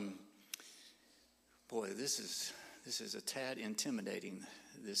Boy, this is a tad intimidating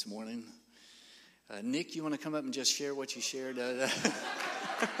this morning. Nick, you want to come up and just share what you shared?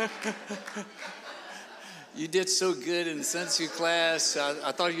 You did so good in the Sunday school class.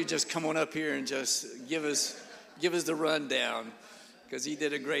 I thought you'd just come on up here and just give us the rundown, because he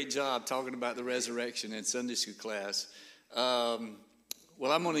did a great job talking about the resurrection in Sunday school class.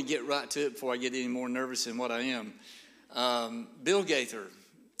 Well, I'm going to get right to it before I get any more nervous than what I am. Bill Gaither,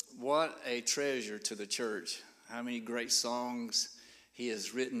 what a treasure to the church. How many great songs he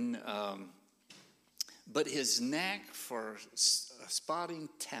has written. But his knack for spotting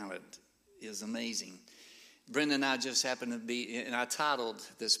talent is amazing. Brenda and I just happened to be, and I titled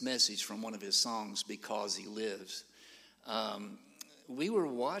this message from one of his songs, Because He Lives. We were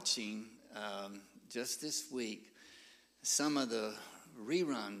watching just this week some of the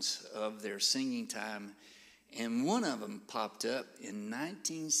reruns of their singing time, and one of them popped up in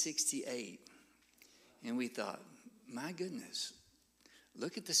 1968. And we thought, my goodness,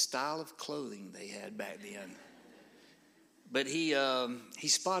 look at the style of clothing they had back then. But he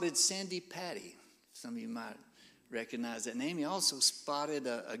spotted Sandy Patty. Some of you might recognize that name. He also spotted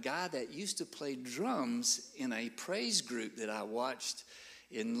a guy that used to play drums in a praise group that I watched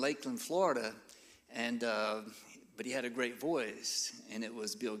in Lakeland, Florida. But he had a great voice, and it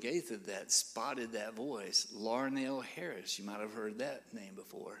was Bill Gaither that spotted that voice. Larnell Harris, you might have heard that name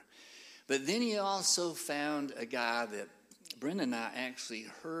before. But then he also found a guy that Brenda and I actually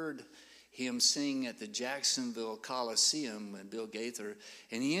heard him sing at the Jacksonville Coliseum with Bill Gaither,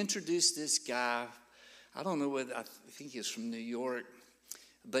 and he introduced this guy. I don't know whether, I think he was from New York,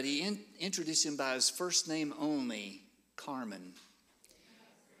 but he introduced him by his first name only, Carmen.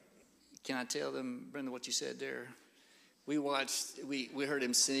 Can I tell them, Brenda, what you said there? We heard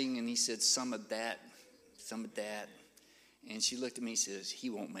him sing, and he said, some of that. And she looked at me and says, he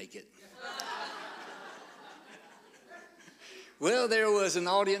won't make it. Well, there was an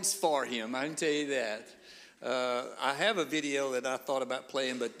audience for him, I can tell you that. I have a video that I thought about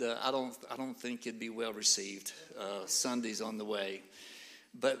playing, but I don't think it'd be well received. Sunday's on the way.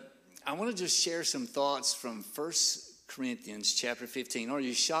 But I want to just share some thoughts from 1 Corinthians chapter 15. Are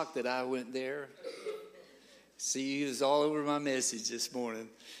you shocked that I went there? See, he was all over my message this morning.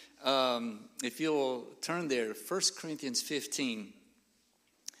 If you'll turn there, 1 Corinthians 15.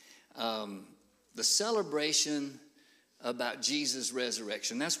 The celebration about Jesus'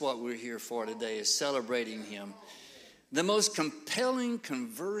 resurrection. That's what we're here for today, is celebrating him. The most compelling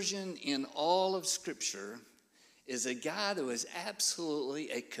conversion in all of Scripture is a guy that was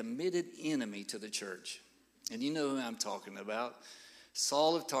absolutely a committed enemy to the church. And you know who I'm talking about.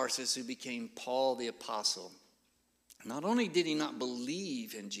 Saul of Tarsus, who became Paul the Apostle. Not only did he not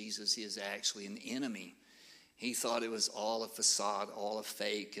believe in Jesus, he is actually an enemy. He thought it was all a facade, all a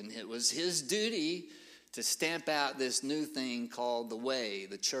fake, and it was his duty to stamp out this new thing called the way,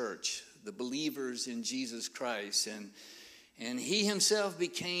 the church, the believers in Jesus Christ. And he himself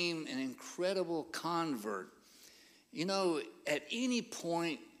became an incredible convert. You know, at any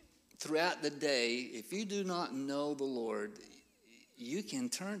point throughout the day, if you do not know the Lord, you can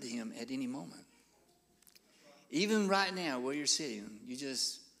turn to him at any moment. Even right now where you're sitting, you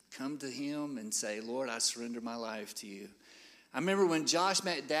just come to him and say, Lord, I surrender my life to you. I remember when Josh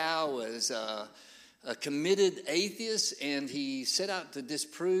McDowell was a committed atheist, and he set out to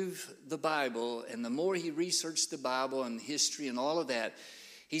disprove the Bible, and the more he researched the Bible and history and all of that,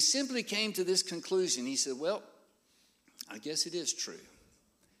 he simply came to this conclusion. He said, well, I guess it is true.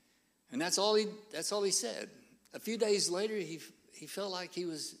 And that's all he said. A few days later, he felt like he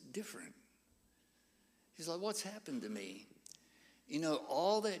was different. He's like, what's happened to me? You know,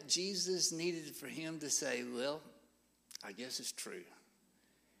 all that Jesus needed for him to say, well, I guess it's true.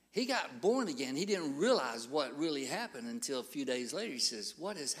 He got born again. He didn't realize what really happened until a few days later. He says,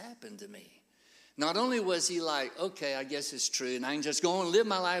 what has happened to me? Not only was he like, okay, I guess it's true, and I can just go on and live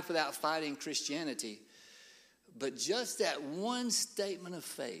my life without fighting Christianity, but just that one statement of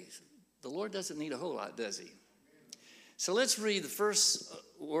faith. The Lord doesn't need a whole lot, does he? So let's read the first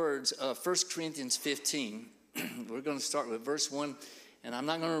words of 1 Corinthians 15. We're going to start with verse 1, and I'm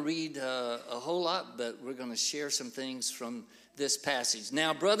not going to read a whole lot, but we're going to share some things from this passage.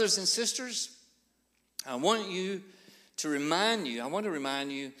 Now, brothers and sisters, I want to remind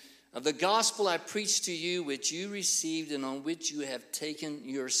you of the gospel I preached to you, which you received and on which you have taken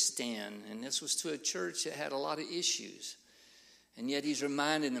your stand. And this was to a church that had a lot of issues. And yet he's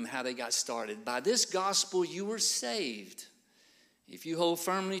reminding them how they got started. By this gospel you were saved, if you hold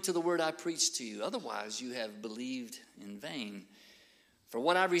firmly to the word I preached to you. Otherwise you have believed in vain. For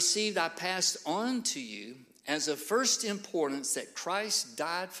what I received I passed on to you as of first importance, that Christ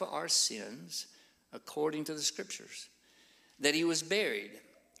died for our sins according to the scriptures, that he was buried,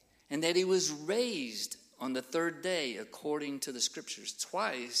 and that he was raised on the third day according to the scriptures.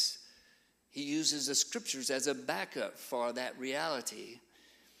 Twice he uses the scriptures as a backup for that reality.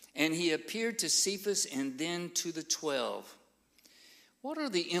 And he appeared to Cephas and then to the 12. What are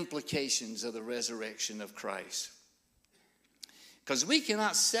the implications of the resurrection of Christ? Because we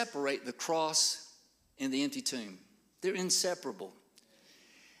cannot separate the cross and the empty tomb. They're inseparable.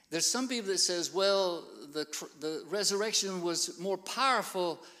 There's some people that says, well, the resurrection was more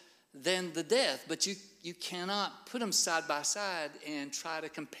powerful than the death, but you cannot put them side by side and try to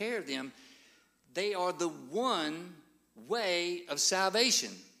compare them. They are the one way of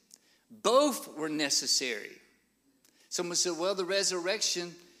salvation. Both were necessary. Someone said, well, the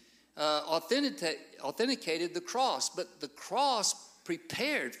resurrection authenticated the cross, but the cross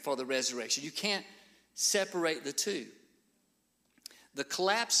prepared for the resurrection. You can't separate the two. The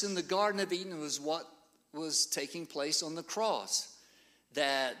collapse in the Garden of Eden was what was taking place on the cross.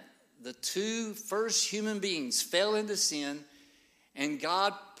 That the two first human beings fell into sin, and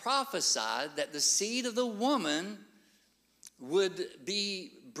God prophesied that the seed of the woman would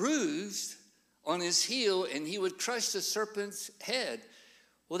be bruised on his heel and he would crush the serpent's head.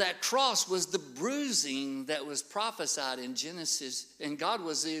 Well, that cross was the bruising that was prophesied in Genesis, and God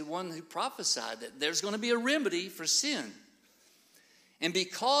was the one who prophesied that there's going to be a remedy for sin. And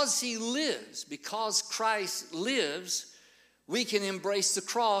because he lives, because Christ lives, we can embrace the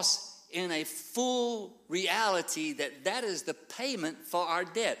cross in a full reality that is the payment for our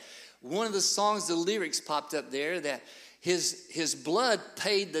debt. One of the songs, the lyrics popped up there, that his blood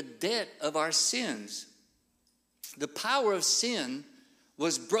paid the debt of our sins. The power of sin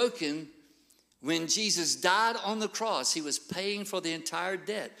was broken when Jesus died on the cross. He was paying for the entire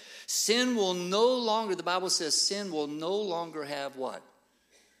debt. Sin will no longer, the Bible says, sin will no longer have what?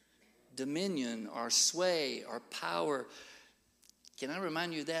 Dominion or sway or power. Can I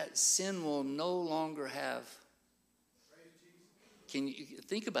remind you that sin will no longer have, can you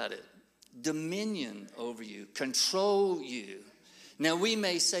think about it? Dominion over you, control you. Now we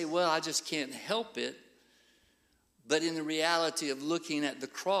may say, well, I just can't help it. But in the reality of looking at the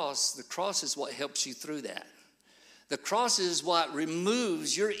cross is what helps you through that. The cross is what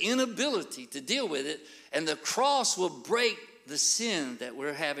removes your inability to deal with it. And the cross will break the sin that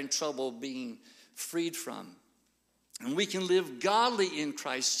we're having trouble being freed from. And we can live godly in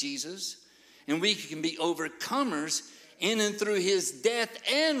Christ Jesus. And we can be overcomers in and through his death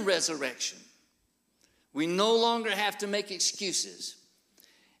and resurrection. We no longer have to make excuses.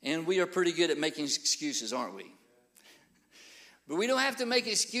 And we are pretty good at making excuses, aren't we? But we don't have to make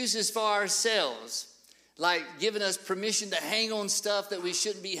excuses for ourselves, like giving us permission to hang on stuff that we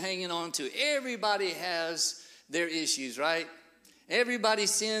shouldn't be hanging on to. Everybody has their issues, right? Everybody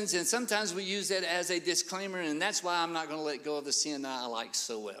sins, and sometimes we use that as a disclaimer, and that's why I'm not going to let go of the sin that I like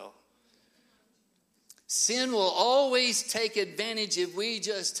so well. Sin will always take advantage if we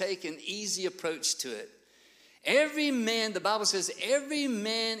just take an easy approach to it. Every man, the Bible says, every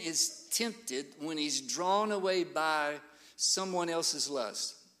man is tempted when he's drawn away by someone else's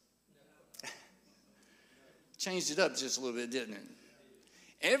lust. Changed it up just a little bit, didn't it?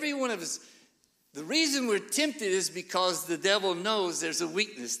 Every one of us, the reason we're tempted is because the devil knows there's a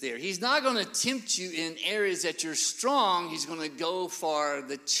weakness there. He's not going to tempt you in areas that you're strong. He's going to go for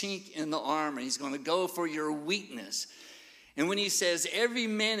the chink in the armor. He's going to go for your weakness. And when he says every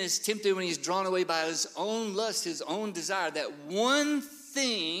man is tempted when he's drawn away by his own lust, his own desire, that one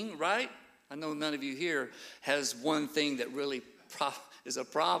thing, right? I know none of you here has one thing that really is a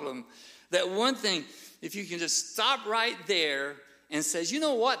problem. That one thing, if you can just stop right there and says, you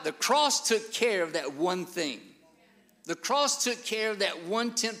know what? The cross took care of that one thing. The cross took care of that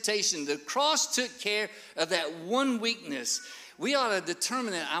one temptation. The cross took care of that one weakness. We ought to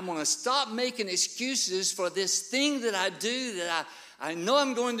determine that I'm going to stop making excuses for this thing that I do that I know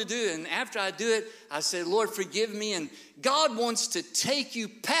I'm going to do. And after I do it, I say, Lord, forgive me. And God wants to take you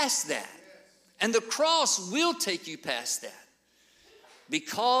past that. And the cross will take you past that.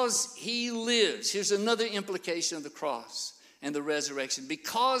 Because he lives. Here's another implication of the cross and the resurrection.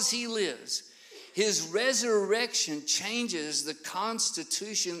 Because he lives, his resurrection changes the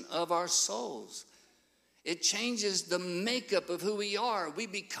constitution of our souls. It changes the makeup of who we are. We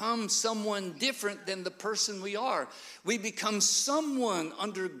become someone different than the person we are. We become someone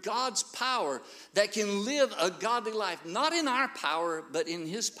under God's power that can live a godly life, not in our power, but in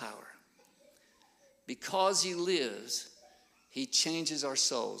his power. Because he lives, he changes our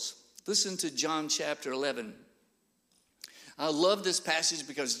souls. Listen to John chapter 11. I love this passage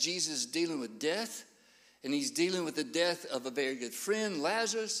because Jesus is dealing with death, and he's dealing with the death of a very good friend,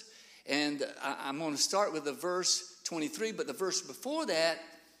 Lazarus. And I'm going to start with the verse 23, but the verse before that,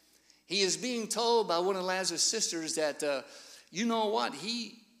 he is being told by one of Lazarus' sisters that, you know what,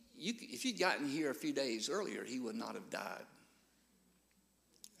 if you'd gotten here a few days earlier, he would not have died.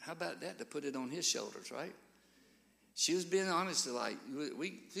 How about that, to put it on his shoulders, right? She was being honest, like,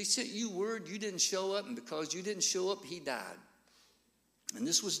 we sent you word, you didn't show up, and because you didn't show up, he died. And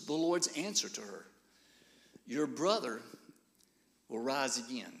this was the Lord's answer to her. Your brother will rise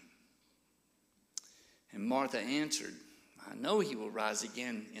again. And Martha answered, I know he will rise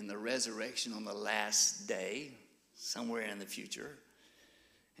again in the resurrection on the last day, somewhere in the future.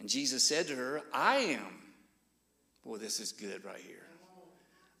 And Jesus said to her, I am. Boy, this is good right here.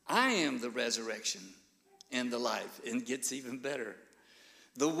 I am the resurrection and the life. And it gets even better.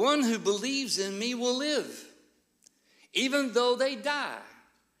 The one who believes in me will live, even though they die.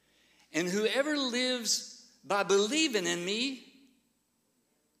 And whoever lives by believing in me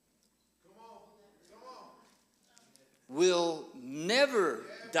will never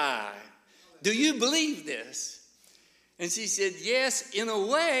die. Do you believe this? And she said, yes, in a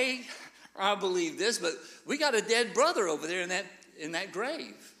way, I believe this, but we got a dead brother over there in that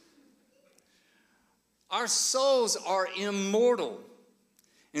grave. Our souls are immortal.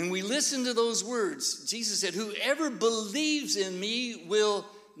 And we listen to those words. Jesus said, whoever believes in me will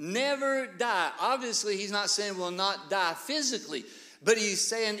never die. Obviously, he's not saying will not die physically, but he's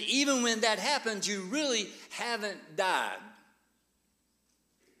saying even when that happens, you really haven't died.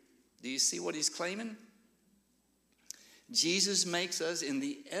 Do you see what he's claiming? Jesus makes us, in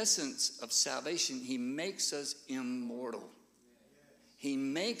the essence of salvation, he makes us immortal. He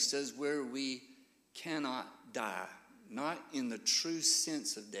makes us where we cannot die, not in the true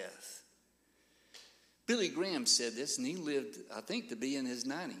sense of death. Billy Graham said this, and he lived, I think, to be in his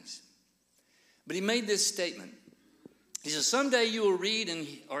 90s. But he made this statement. He says, someday you will read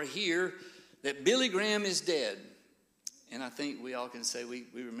or hear that Billy Graham is dead. And I think we all can say we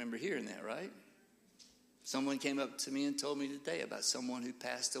remember hearing that, right? Someone came up to me and told me today about someone who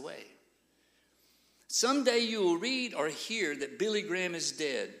passed away. Someday you will read or hear that Billy Graham is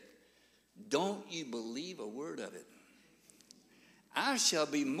dead. Don't you believe a word of it. I shall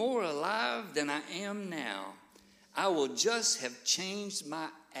be more alive than I am now. I will just have changed my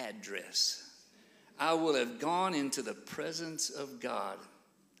address. I will have gone into the presence of God.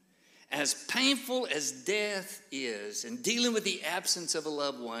 As painful as death is, and dealing with the absence of a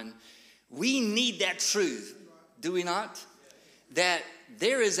loved one, we need that truth, do we not? That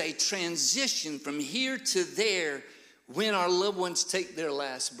there is a transition from here to there when our loved ones take their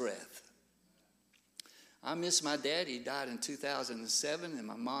last breath. I miss my dad. He died in 2007, and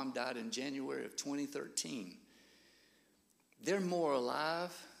my mom died in January of 2013. They're more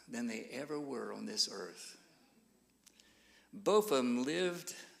alive than they ever were on this earth. Both of them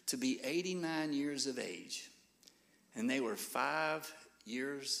lived to be 89 years of age, and they were 5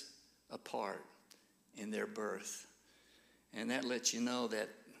 years apart in their birth. And that lets you know that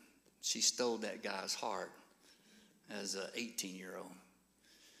she stole that guy's heart as an 18-year-old.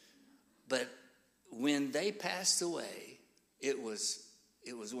 But when they passed away, it was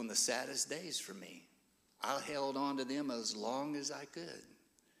one of the saddest days for me. I held on to them as long as I could.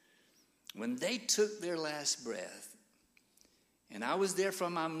 When they took their last breath, and I was there for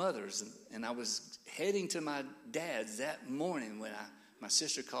my mother's, and I was heading to my dad's that morning when my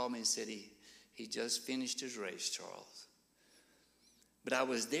sister called me and said he just finished his race, Charles. But I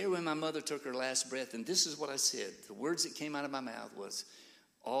was there when my mother took her last breath, and this is what I said. The words that came out of my mouth was,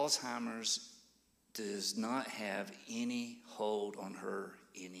 Alzheimer's does not have any hold on her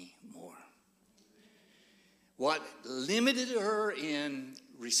anymore. What limited her in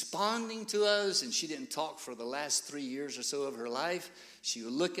responding to us, and she didn't talk for the last 3 years or so of her life. She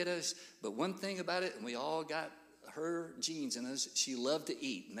would look at us, but one thing about it, and we all got her genes in us, she loved to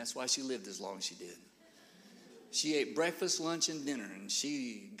eat, and that's why she lived as long as she did. She ate breakfast, lunch, and dinner, and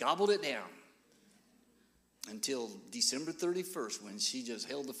she gobbled it down until December 31st when she just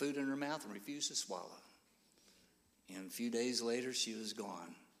held the food in her mouth and refused to swallow. And a few days later, she was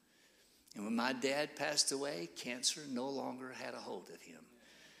gone. And when my dad passed away, cancer no longer had a hold of him.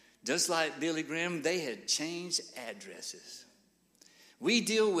 Just like Billy Graham, they had changed addresses. We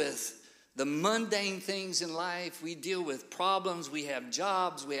deal with the mundane things in life. We deal with problems. We have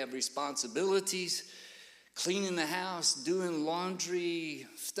jobs. We have responsibilities. Cleaning the house, doing laundry,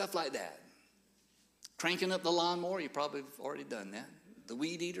 stuff like that. Cranking up the lawnmower, you probably have already done that. The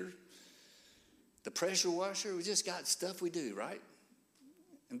weed eater, the pressure washer, we just got stuff we do, right?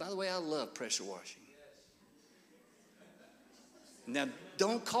 And by the way, I love pressure washing. Now,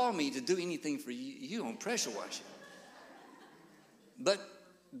 don't call me to do anything for you on pressure washing. But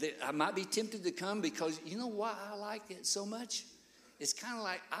I might be tempted to come because you know why I like it so much? It's kind of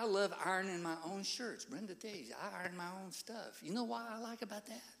like I love ironing my own shirts. Brenda tells you, I iron my own stuff. You know why I like about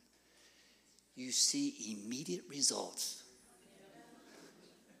that? You see immediate results.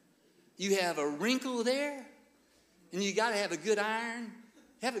 You have a wrinkle there, and you got to have a good iron.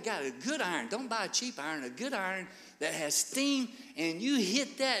 Got a good iron. Don't buy a cheap iron. A good iron that has steam, and you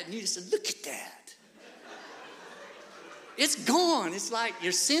hit that, and you just say, look at that. It's gone. It's like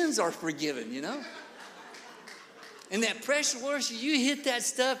your sins are forgiven, you know. And that pressure washer, you hit that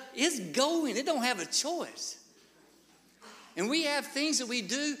stuff, it's going. It don't have a choice. And we have things that we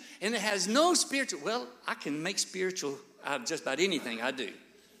do, and it has no spiritual. Well, I can make spiritual out of just about anything I do.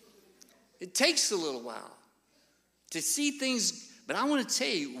 It takes a little while to see things. But I want to tell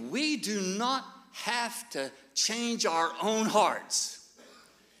you, we do not have to change our own hearts.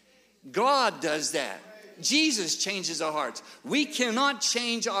 God does that. Jesus changes our hearts. We cannot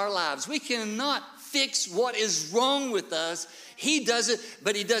change our lives. We cannot fix what is wrong with us. He does it,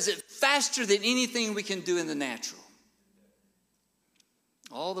 but he does it faster than anything we can do in the natural.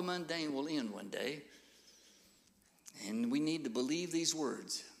 All the mundane will end one day. And we need to believe these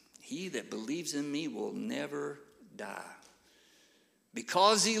words. He that believes in me will never die.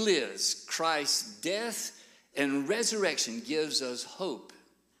 Because he lives, Christ's death and resurrection gives us hope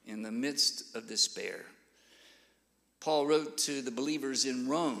in the midst of despair. Paul wrote to the believers in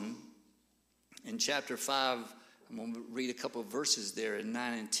Rome in chapter 5. I'm going to read a couple of verses there in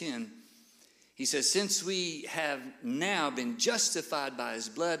 9 and 10. He says, since we have now been justified by his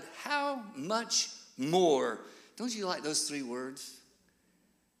blood, how much more? Don't you like those three words?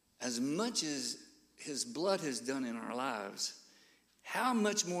 As much as his blood has done in our lives, how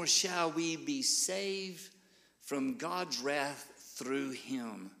much more shall we be saved from God's wrath through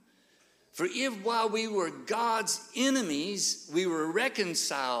him? For if while we were God's enemies, we were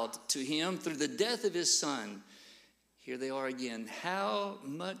reconciled to him through the death of his son. Here they are again. How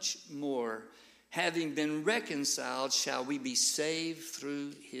much more, having been reconciled, shall we be saved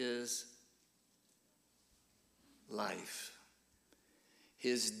through his life?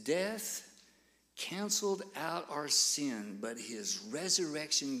 His death canceled out our sin, but his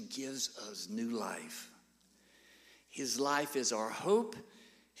resurrection gives us new life. His life is our hope.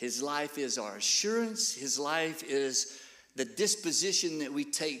 His life is our assurance. His life is the disposition that we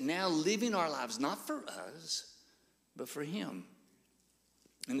take now, living our lives not for us, but for him.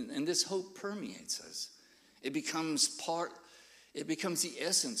 And this hope permeates us. It becomes the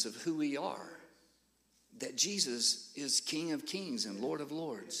essence of who we are. That Jesus is King of Kings and Lord of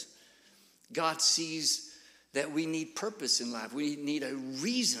Lords. God sees that we need purpose in life. We need a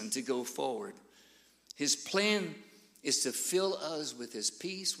reason to go forward. His plan is to fill us with his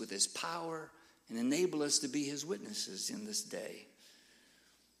peace, with his power, and enable us to be his witnesses in this day.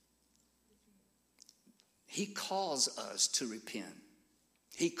 He calls us to repent.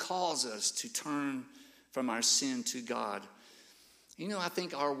 He calls us to turn from our sin to God. You know, I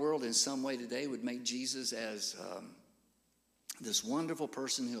think our world in some way today would make Jesus as this wonderful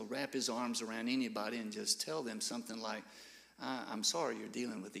person who'll wrap his arms around anybody and just tell them something like, I'm sorry you're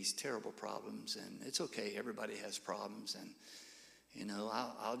dealing with these terrible problems, and it's okay, everybody has problems, and you know,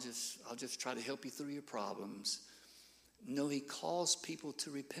 I'll just try to help you through your problems. No, he calls people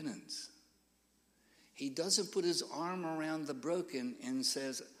to repentance. He doesn't put his arm around the broken and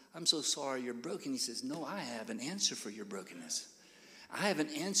says, I'm so sorry you're broken. He says, no, I have an answer for your brokenness. I have an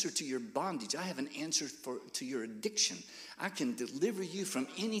answer to your bondage. I have an answer to your addiction. I can deliver you from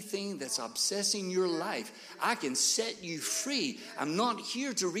anything that's obsessing your life. I can set you free. I'm not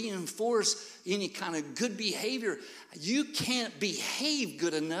here to reinforce any kind of good behavior. You can't behave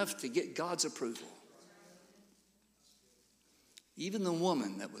good enough to get God's approval. Even the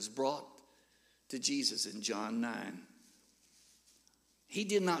woman that was brought to Jesus in John 9, he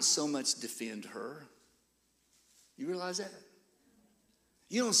did not so much defend her. You realize that?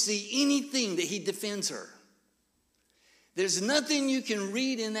 You don't see anything that he defends her. There's nothing you can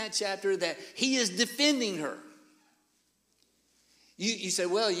read in that chapter that he is defending her. You say,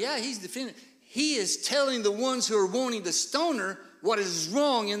 well, yeah, he's defending. He is telling the ones who are wanting to stone her what is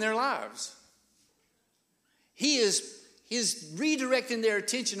wrong in their lives. He is redirecting their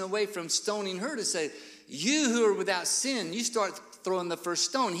attention away from stoning her to say, you who are without sin, you start throwing the first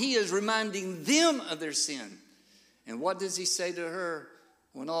stone. He is reminding them of their sin. And what does he say to her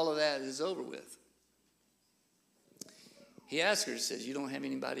when all of that is over with? He asks her, he says, you don't have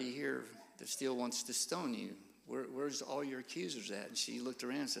anybody here that still wants to stone you. Where's all your accusers at? And she looked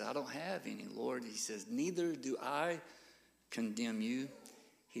around and said, I don't have any, Lord. He says, neither do I condemn you.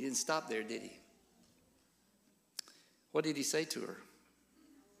 He didn't stop there, did he? What did he say to her?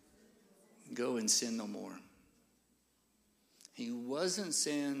 go and sin no more. He wasn't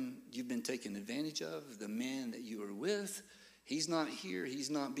saying you've been taken advantage of, the man that you were with. He's not here.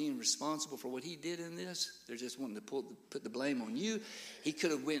 He's not being responsible for what he did in this. They're just wanting to put the blame on you. He could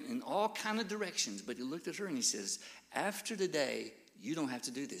have went in all kind of directions, but he looked at her and he says, after today, you don't have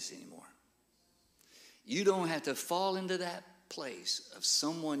to do this anymore. You don't have to fall into that place of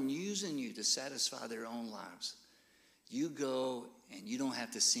someone using you to satisfy their own lives. You go and you don't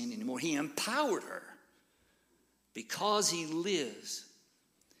have to sin anymore. He empowered her. Because he lives,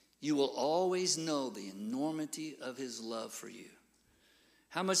 you will always know the enormity of his love for you.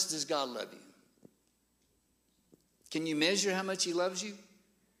 How much does God love you? Can you measure how much he loves you?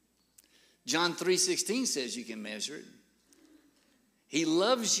 John 3:16 says you can measure it. He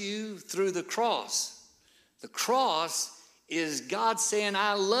loves you through the cross. The cross is God saying,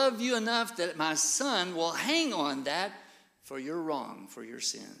 I love you enough that my son will hang on that for your wrong, for your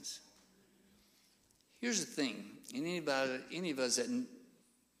sins. Here's the thing. Any of us that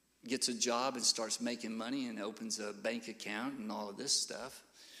gets a job and starts making money and opens a bank account and all of this stuff,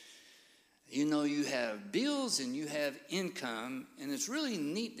 you know you have bills and you have income, and it's really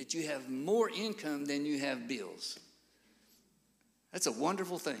neat that you have more income than you have bills. That's a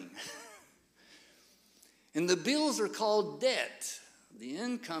wonderful thing. And the bills are called debt. The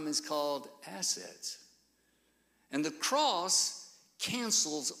income is called assets. And the cross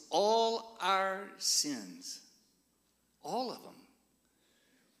cancels all our sins. All of them.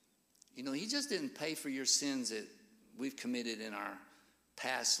 You know, he just didn't pay for your sins that we've committed in our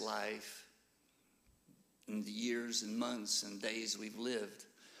past life, in the years and months and days we've lived,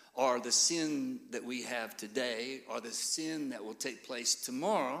 or the sin that we have today, or the sin that will take place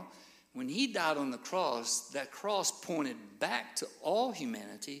tomorrow. When he died on the cross, that cross pointed back to all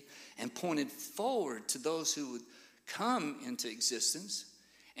humanity and pointed forward to those who would come into existence,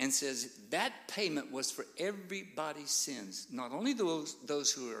 and says that payment was for everybody's sins, not only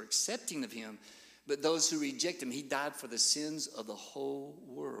those who are accepting of him, but those who reject him. He died for the sins of the whole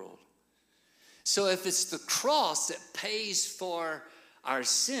world. So if it's the cross that pays for our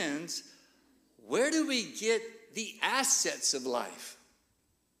sins, where do we get the assets of life?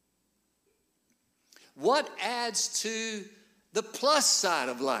 What adds to the plus side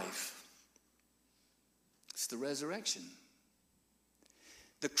of life? It's the resurrection.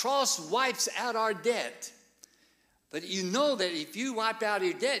 The cross wipes out our debt. But you know that if you wipe out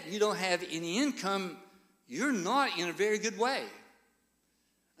your debt, you don't have any income, you're not in a very good way.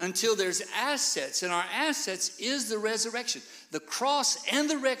 Until there's assets, and our assets is the resurrection. The cross and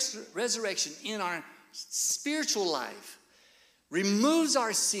the resurrection in our spiritual life removes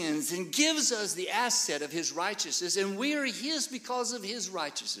our sins and gives us the asset of his righteousness, and we are his because of his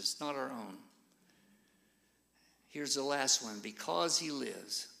righteousness, not our own. Here's the last one. Because he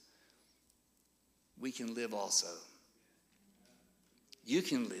lives, we can live also. You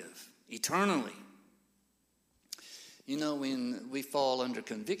can live eternally. You know, when we fall under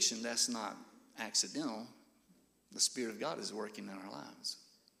conviction, that's not accidental. The Spirit of God is working in our lives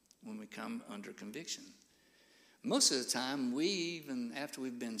when we come under conviction. Most of the time, even after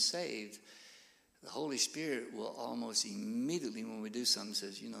we've been saved, the Holy Spirit will almost immediately, when we do something,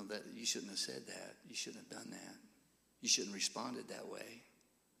 says, you know, that you shouldn't have said that. You shouldn't have done that. You shouldn't have responded that way.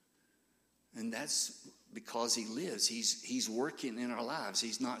 And that's because he lives. He's working in our lives.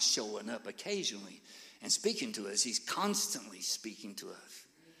 He's not showing up occasionally and speaking to us. He's constantly speaking to us.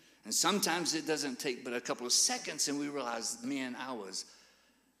 And sometimes it doesn't take but a couple of seconds and we realize, man,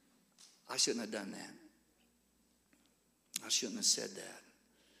 I shouldn't have done that. I shouldn't have said that.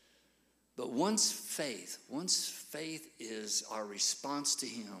 But once faith is our response to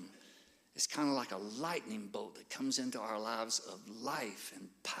him, it's kind of like a lightning bolt that comes into our lives of life and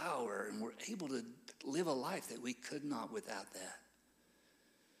power, and we're able to live a life that we could not without that.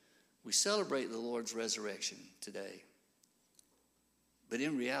 We celebrate the Lord's resurrection today, but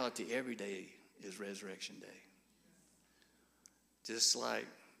in reality, every day is Resurrection Day. Just like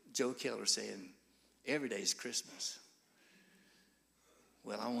Joe Keller saying, every day is Christmas.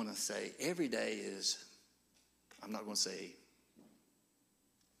 Well, I want to say every day is, I'm not going to say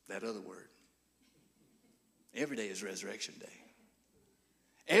that other word. Every day is Resurrection Day.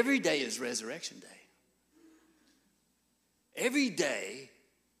 Every day is Resurrection Day. Every day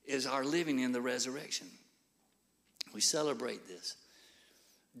is our living in the resurrection. We celebrate this.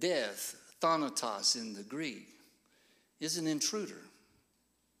 Death, thanatos in the Greek, is an intruder.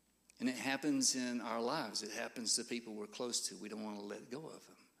 And it happens in our lives. It happens to people we're close to. We don't want to let go of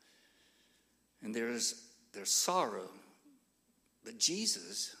them. And there's sorrow. But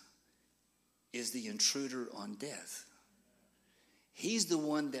Jesus is the intruder on death. He's the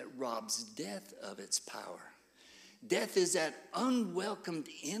one that robs death of its power. Death is that unwelcomed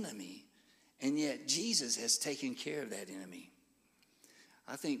enemy, and yet Jesus has taken care of that enemy.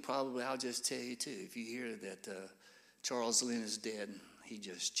 I think probably I'll just tell you too, if you hear that Charles Lenn is dead, he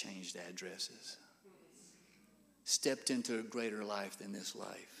just changed addresses. Stepped into a greater life than this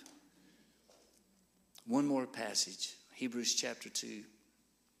life. One more passage, Hebrews chapter 2,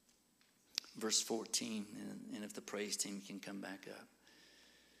 verse 14, and if the praise team can come back up.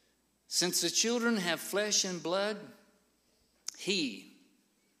 Since the children have flesh and blood, he,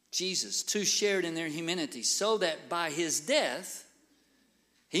 Jesus, too shared in their humanity, so that by his death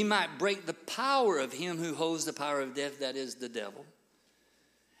he might break the power of him who holds the power of death, that is the devil,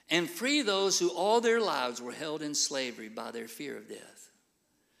 and free those who all their lives were held in slavery by their fear of death.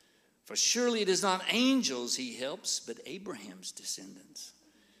 For surely it is not angels he helps, but Abraham's descendants.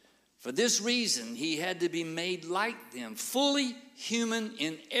 For this reason, he had to be made like them, fully human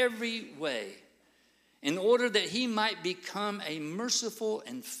in every way, in order that he might become a merciful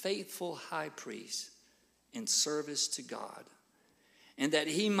and faithful high priest in service to God, and that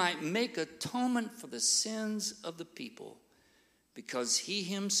he might make atonement for the sins of the people. Because he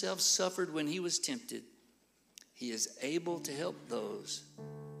himself suffered when he was tempted, he is able to help those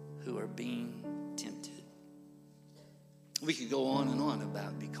who are being tempted. We could go on and on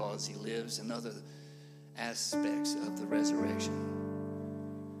about because he lives and other aspects of the resurrection.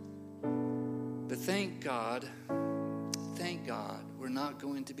 But thank God, we're not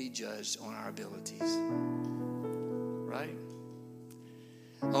going to be judged on our abilities, right?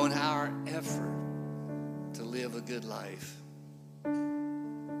 On our effort to live a good life.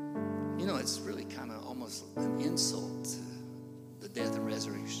 You know, it's really kind of almost an insult to the death and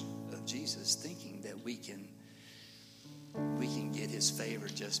resurrection of Jesus, thinking that we can get his favor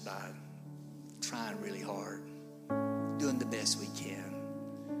just by trying really hard, doing the best we can.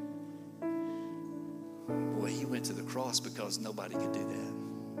 Boy, he went to the cross because nobody could do that.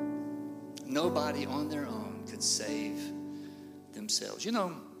 Nobody on their own could save themselves. You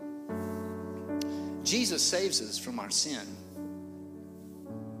know, Jesus saves us from our sin.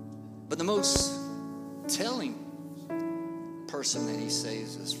 But the most telling person that he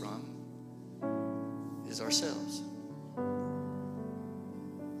saves us from is ourselves.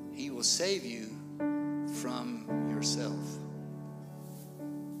 He will save you from yourself,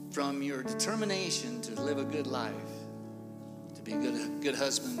 from your determination to live a good life, to be a good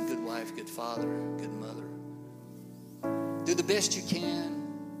husband, good wife, good father, good mother. Do the best you can,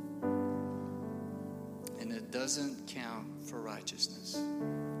 and it doesn't count for righteousness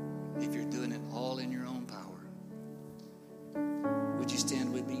if you're doing it all in your own power. Would you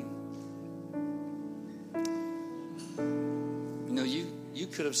stand with me? You know, you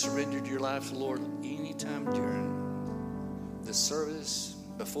could have surrendered your life to the Lord anytime during the service,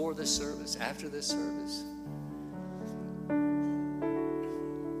 before this service, after this service.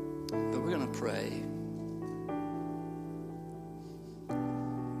 But we're going to pray.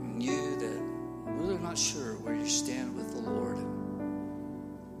 You that really not sure where you stand with the Lord,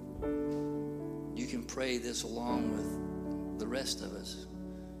 you can pray this along with the rest of us.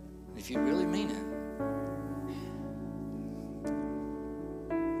 If you really mean it.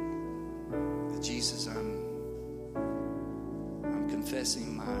 Jesus, I'm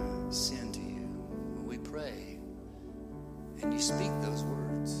confessing my sin to you. When we pray and you speak those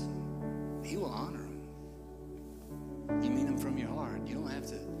words, he will honor them. You mean them from your heart. You don't have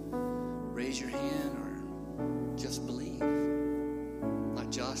to raise your hand or just believe. Like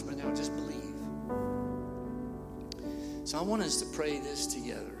Josh right now, just believe. So I want us to pray this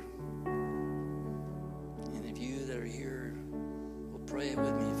together. And if you that are here will pray it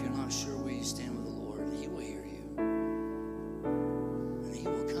with me, if you're not sure where you stand with the Lord, he will hear you. And he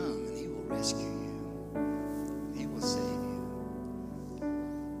will come and he will rescue you. He will save you.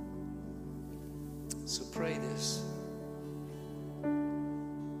 So pray this.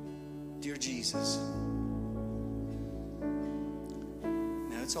 Dear Jesus,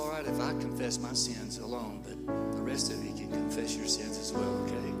 now it's all right if I confess my sins alone, but the rest of you can confess your sins as well,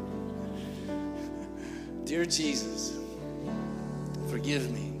 okay? Dear Jesus, forgive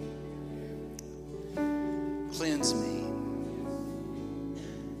me. Cleanse me.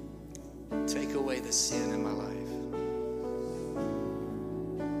 Take away the sin in my life.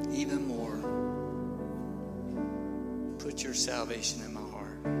 Even more, put your salvation in my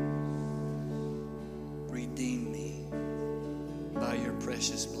heart. Redeem me by your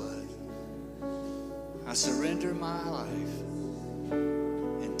precious blood. I surrender my life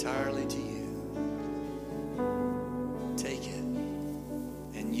entirely to you. Take it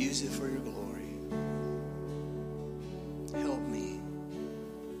and use it for your glory. Help me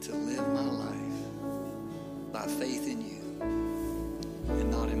by faith in you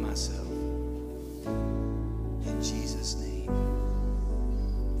and not in myself. In Jesus' name.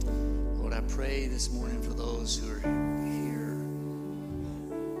 Lord, I pray this morning for those who are here.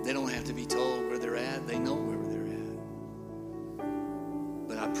 They don't have to be told where they're at. They know where they're at.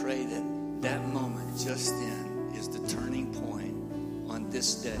 But I pray that that moment just then is the turning point on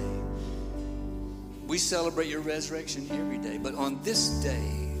this day. We celebrate your resurrection every day, but on this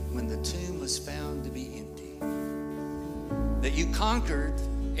day, when the tomb was found to be empty, that you conquered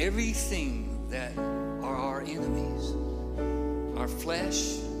everything that are our enemies, our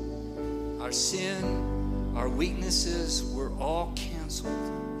flesh, our sin, our weaknesses were all canceled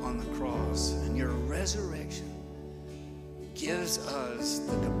on the cross, and your resurrection gives us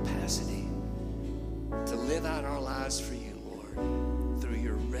the capacity to live out our lives for you, Lord, through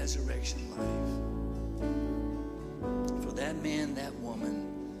your resurrection life. For that man, that woman,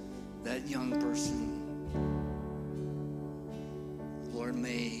 that young person, Lord,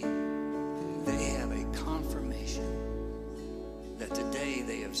 may they have a confirmation that today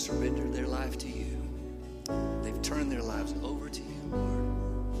they have surrendered their life to you. They've turned their lives over to you, Lord.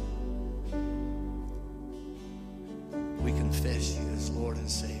 We confess you as Lord and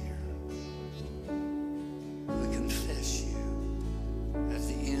Savior. We confess you as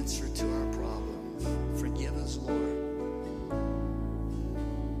the answer to our problems. Forgive us, Lord,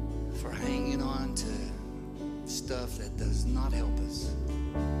 for hanging on to stuff that does not help us.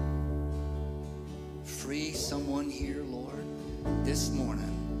 Free someone here, Lord, this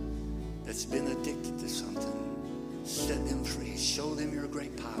morning that's been addicted to something. Set them free. Show them your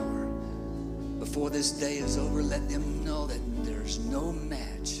great power. Before this day is over, let them know that there's no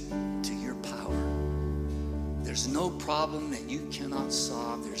match to your power. There's no problem that you cannot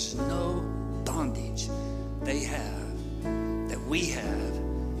solve. There's no bondage they have, that we have,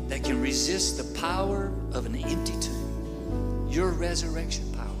 that can resist the power of an empty tomb. Your resurrection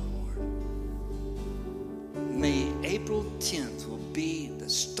power, Lord. May April 10th will be the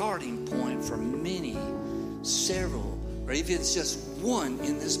starting point for many, several, or if it's just one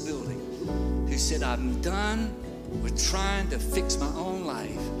in this building who said, I'm done with trying to fix my own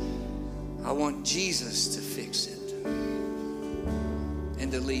life. I want Jesus to fix it and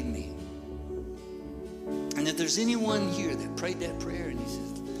to lead me. And if there's anyone here that prayed that prayer and he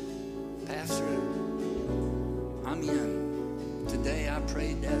says, Pastor, I'm in. Today I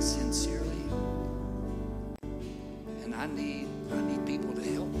prayed that sincerely. And I need people to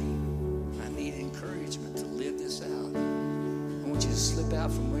help me. I need encouragement to live this out. I want you to slip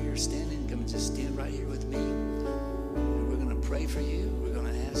out from where you're standing. Come and just stand right here with me. And we're going to pray for you. We're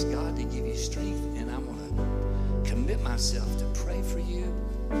going to ask God to give you strength. And I'm going to commit myself to pray for you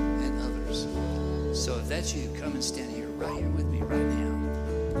and others. So if that's you, come and stand here right here with me right now.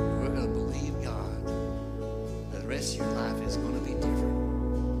 We're going to believe God that the rest of your life is going to be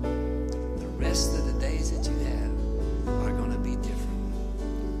different. The rest of